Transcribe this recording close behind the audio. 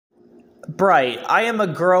Bright, I am a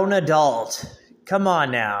grown adult. Come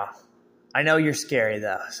on now. I know you're scary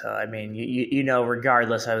though, so I mean, you know,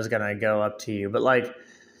 regardless, I was gonna go up to you, but like,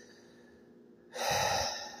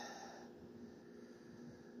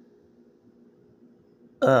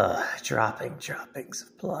 droppings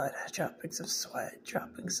of blood, droppings of sweat,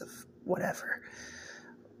 droppings of whatever.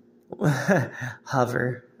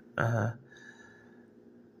 Hover.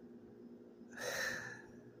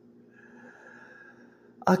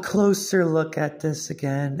 A closer look at this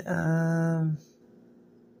again.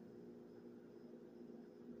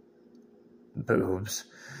 Boobs.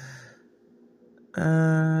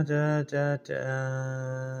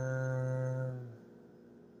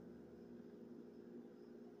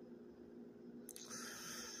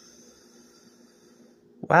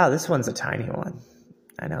 Wow, this one's a tiny one.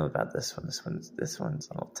 I know about this one. This one's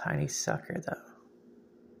a little tiny sucker though.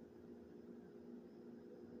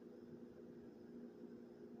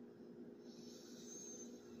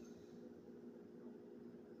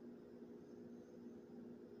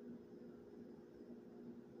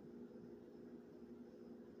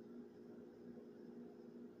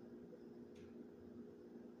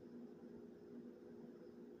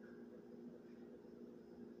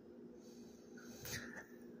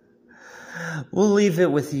 We'll leave it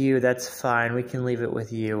with you. That's fine. We can leave it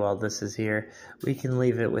with you while this is here. We can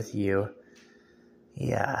leave it with you.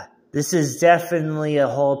 Yeah. This is definitely a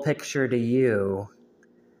whole picture to you.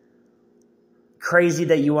 Crazy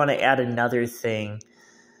that you want to add another thing.